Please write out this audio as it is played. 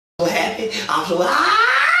so happy. I'm so we got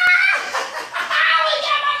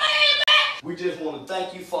my man back. We just want to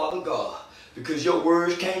thank you, Father God, because your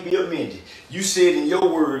words can't be amended. You said in your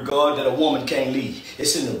word, God, that a woman can't lead.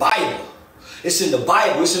 It's in the Bible. It's in the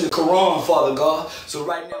Bible. It's in the Quran, Father God. So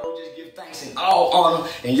right now, we just give thanks and all honor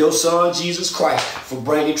in your son, Jesus Christ, for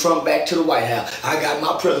bringing Trump back to the White House. I got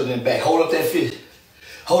my president back. Hold up that fist.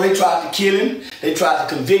 Oh, they tried to kill him. They tried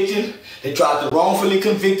to convict him. They tried to wrongfully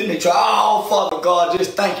convict him. They tried, oh, Father God,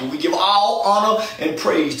 just thank you. We give all honor and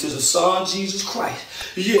praise to the Son, Jesus Christ.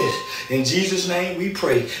 Yes, in Jesus' name we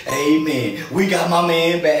pray. Amen. We got my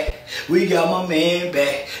man back. We got my man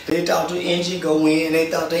back. They thought the engine go in.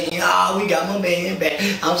 They thought we got my man back.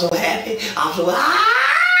 I'm so happy. I'm so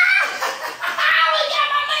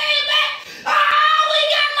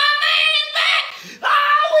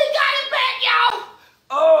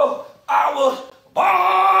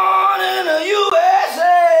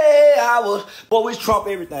boy, it's Trump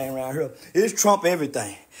everything around here. It's Trump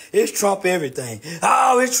everything. It's Trump everything.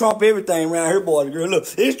 Oh, it's Trump everything around here, boy and girl. Look,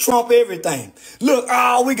 it's Trump everything. Look,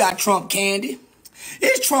 oh, we got Trump candy.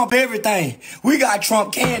 It's Trump everything. We got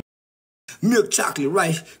Trump candy. Milk, chocolate,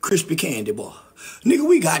 rice, crispy candy, boy. Nigga,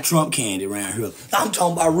 we got Trump candy around here. I'm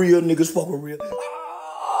talking about real niggas fucking real.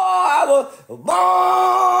 Oh, I was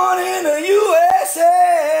born in the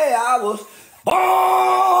USA. I was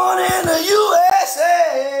born in the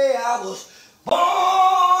USA. I was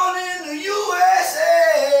born in the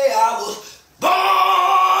USA. I was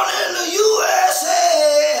born in the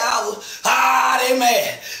USA. I was,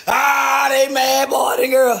 they mad, boy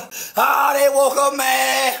and girl. They woke up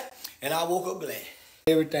mad, and I woke up glad.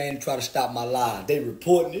 Everything to try to stop my life. They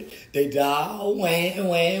reporting it. They die. Wham.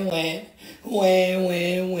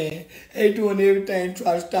 They doing everything to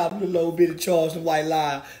try to stop the little bit of Charleston white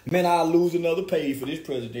lie. Man, I'll lose another page for this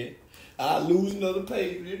president. I'll lose another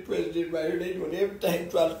page for this president right here. They doing everything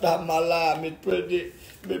to try to stop my life, Mr. President.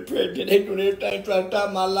 Mr. President, they doing everything to try to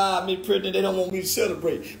stop my life, Mr. President. They don't want me to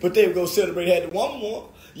celebrate. But they were going to celebrate. Had to one more.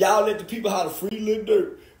 Y'all let the people have the free little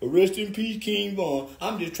dirt. Rest in peace, King Von.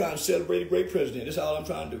 I'm just trying to celebrate a great president. That's all I'm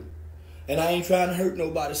trying to do. And I ain't trying to hurt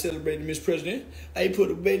nobody celebrating Mr. President. They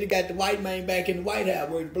got the white man back in the White House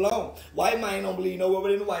where it belongs. White man don't believe nowhere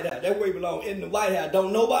but in the White House. That's where he belongs, in the White House.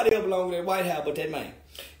 Don't nobody else belong in the White House but that man.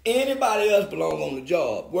 Anybody else belong on the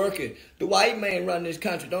job, working. The white man run this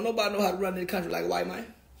country. Don't nobody know how to run this country like a white man.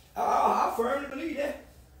 I firmly believe that.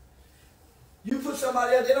 You put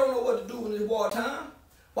somebody else, they don't know what to do in this wartime.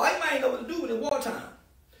 White man know what to do in the wartime.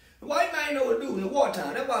 The white man know what to do in the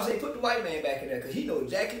wartime. That's why I say put the white man back in there, because he know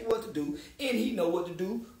exactly what to do, and he know what to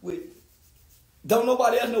do with. Don't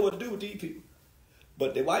nobody else know what to do with these people.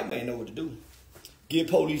 But the white man know what to do. Give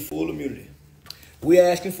police full immunity. We're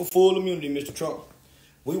asking for full immunity, Mr. Trump.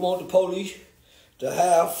 We want the police to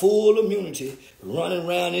have full immunity running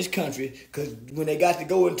around this country, because when they got to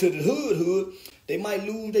go into the hood, they might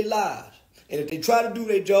lose their lives. And if they try to do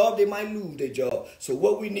their job, they might lose their job. So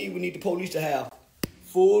what we need the police to have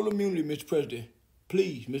full immunity, Mr. President.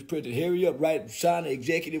 Please, Mr. President, hurry up, sign an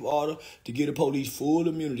executive order to give the police full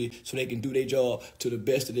immunity so they can do their job to the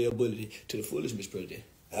best of their ability, to the fullest, Mr. President.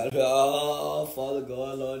 Oh, Father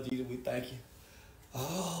God, Lord Jesus, we thank you.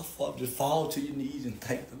 Oh, Father, just fall to your knees and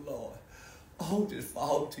thank the Lord. Oh, just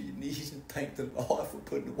fall to your knees and thank the Lord for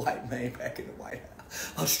putting the white man back in the White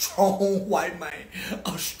House. A strong white man.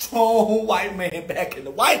 A strong white man back in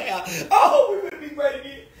the White House. Oh, we better be great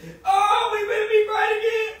again. Oh, we better be great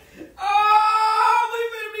again. Oh, we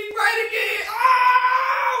better be great again.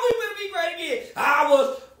 Oh, we better be great again. I was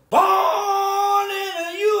born in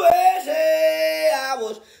the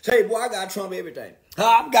USA. Say, boy, I got Trump everything.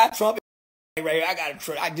 I've got Trump right here. I got a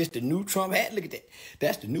Trump. I just the new Trump hat. Look at that.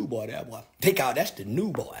 That's the new boy there, boy. That's the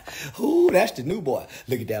new boy. Ooh, that's the new boy.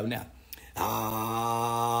 Look at that one now.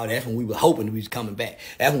 That's when we were hoping he was coming back.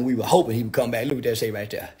 That's when we were hoping he would come back. Look at that say right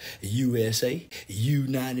there. USA,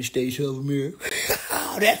 United States of America.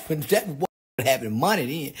 That's what happened. Money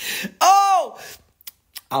then. Oh,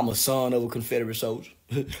 I'm a son of a Confederate soldier.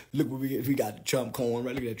 Look what we got the Trump corn,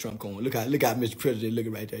 right? Look at that Trump corn. Look how Mr. President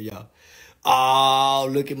looking right there, y'all. Oh,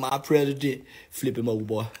 look at my president. Flip him over,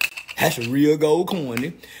 boy. That's a real gold coin,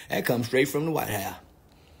 eh? That comes straight from the White House.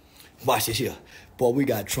 Watch this here. Boy, we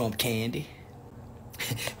got Trump candy.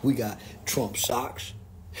 We got Trump socks.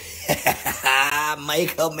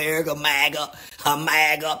 Make America MAGA. A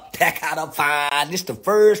MAGA. That kind of fine. This the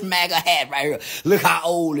first MAGA hat right here. Look how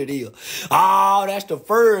old it is. Oh, that's the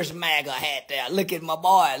first MAGA hat there. Look at my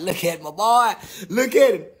boy. Look at my boy. Look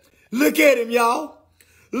at him. Look at him, y'all.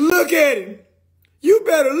 Look at him. You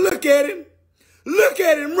better look at him. Look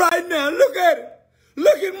at him right now. Look at him.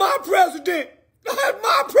 Look at my president. That's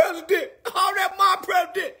my president. Oh, that's my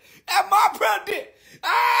president.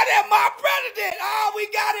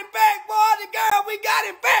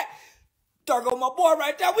 There go my boy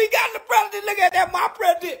right there. We got the president. Look at that, my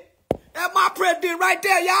president. That's my president right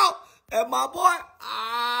there, y'all. That's my boy.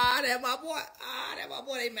 That's my boy. That's my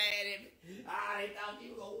boy. They mad at me. They thought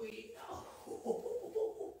you were going to win.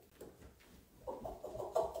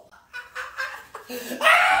 In the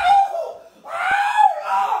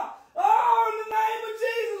name of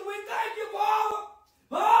Jesus, we thank you, Father.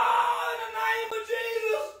 In the name of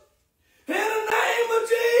Jesus. In the name of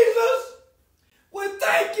Jesus, we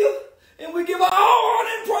thank you. And we give all honor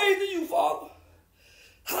and praise to you, Father.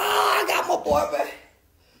 I got my boy back.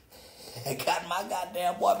 I got my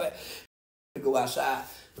goddamn boy back. Go outside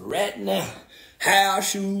right now.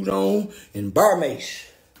 House shoes on and bar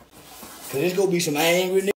mace. Cause there's gonna be some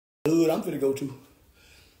angry niggas in the hood I'm finna go to.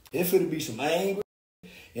 There's finna be some angry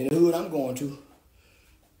in the hood I'm going to.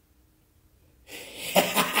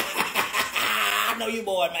 I know you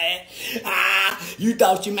boy, man. You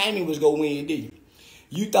thought your mammy was gonna win, didn't you?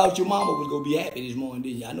 You thought your mama was gonna be happy this morning,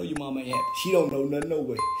 didn't you? I know your mama ain't happy. She don't know nothing, no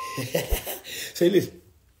way. Say, listen.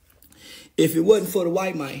 If it wasn't for the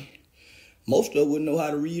white man, most of us wouldn't know how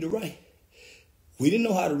to read or write. We didn't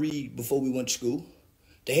know how to read before we went to school.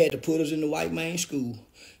 They had to put us in the white man's school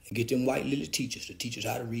and get them white little teachers to teach us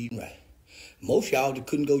how to read and write. Most y'all that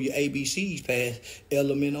couldn't go your ABCs past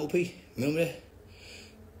LMNOP. Remember that?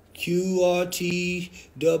 QRTXXZ.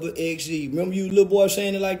 Remember you little boy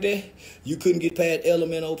saying it like that? You couldn't get past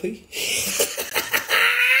LMNOP.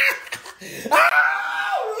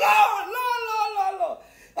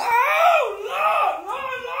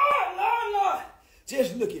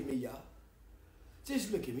 Just look at me, y'all.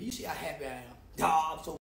 Just look at me. You see how happy I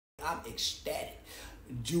am. I'm ecstatic.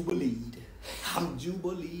 Jubileed. I'm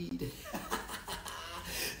jubileed.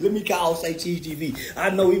 Let me call Say Cheese TV. I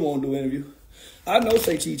know he won't do an interview. I know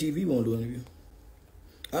Say Cheese TV won't do an interview.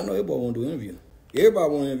 I know everybody won't do an interview. Everybody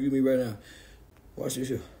want to interview me right now. Watch this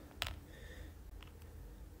here.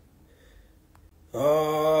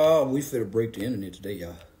 Oh, we finna break the internet today,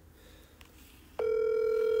 y'all.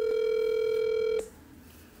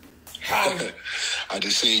 I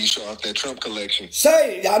just seen you show off that Trump collection.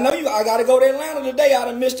 Say, I know you. I gotta go to Atlanta today. I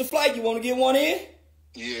done missed the flight. You want to get one in?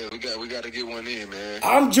 Yeah, we got to get one in, man.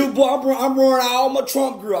 I'm running all my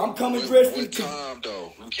Trump girl. I'm coming dressed for What time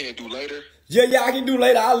though? We can't do later. Yeah, I can do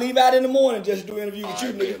later. I'll leave out in the morning just to do an interview with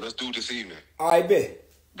you, nigga. Let's do it this evening. All right, bet.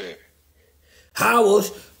 Bet. I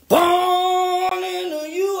was born in the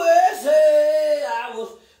USA. I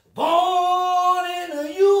was born in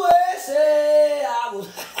the USA. I was.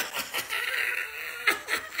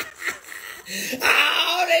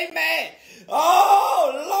 Oh, they mad.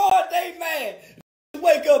 Oh, Lord, they mad.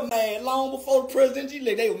 Wake up, man. Long before the presidency,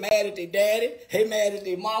 they were mad at their daddy. They mad at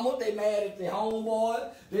their mama. They mad at their homeboy.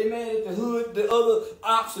 They mad at the hood. The other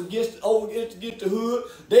ops against the hood.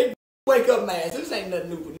 They wake up mad. This ain't nothing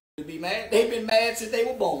new for them to be mad. They've been mad since they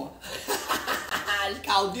were born. It's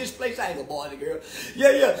called displaced anger, boy and girl.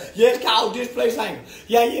 Yeah, it's called displaced anger.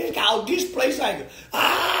 Yeah, it's called displaced anger.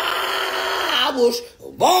 I was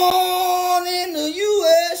born in the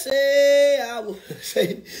USA. I was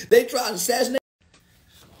say they tried to assassinate.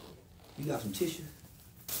 You got some tissue?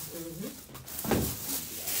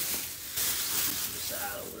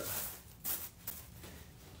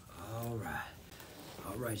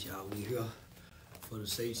 All right, y'all. We here for the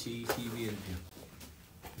Say Cheese TV interview.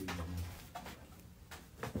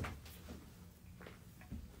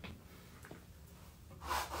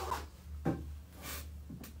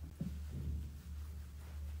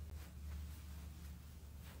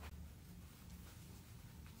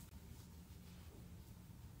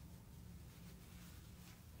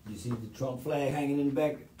 You see the Trump flag hanging in the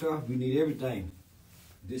back, Trump? We need everything.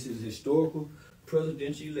 This is a historical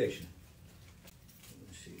presidential election.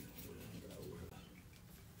 Let's see.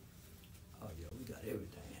 Oh, yeah, we got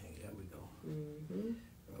everything hanging. There we go.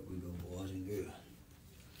 There we go, boys and girls.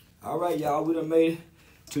 All right, y'all. We done made it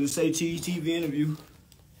to the Say Cheese TV interview.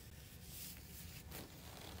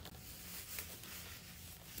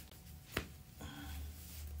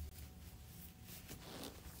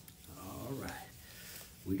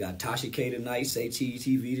 We got Tasha K tonight, Say Cheese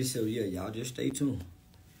TV. So yeah, y'all just stay tuned.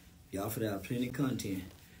 Y'all for that plenty of content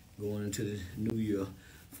going into the new year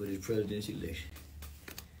for this presidential election.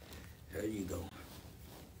 There you go.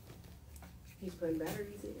 He's putting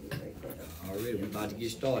batteries in right there. Already, we about to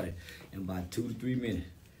get started in about 2 to 3 minutes.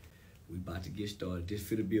 We about to get started. This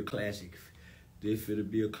finna be a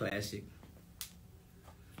classic.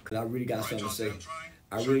 Cause I really got something to say.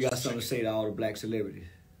 I really got something to say to all the black celebrities.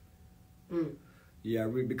 Yeah,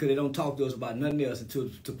 because they don't talk to us about nothing else until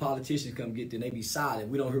politicians come get them. They be silent.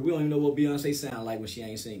 We don't even know what Beyonce sound like when she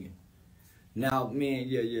ain't singing. Now, man,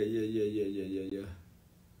 yeah.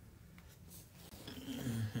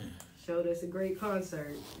 showed us a great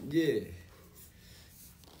concert. Yeah.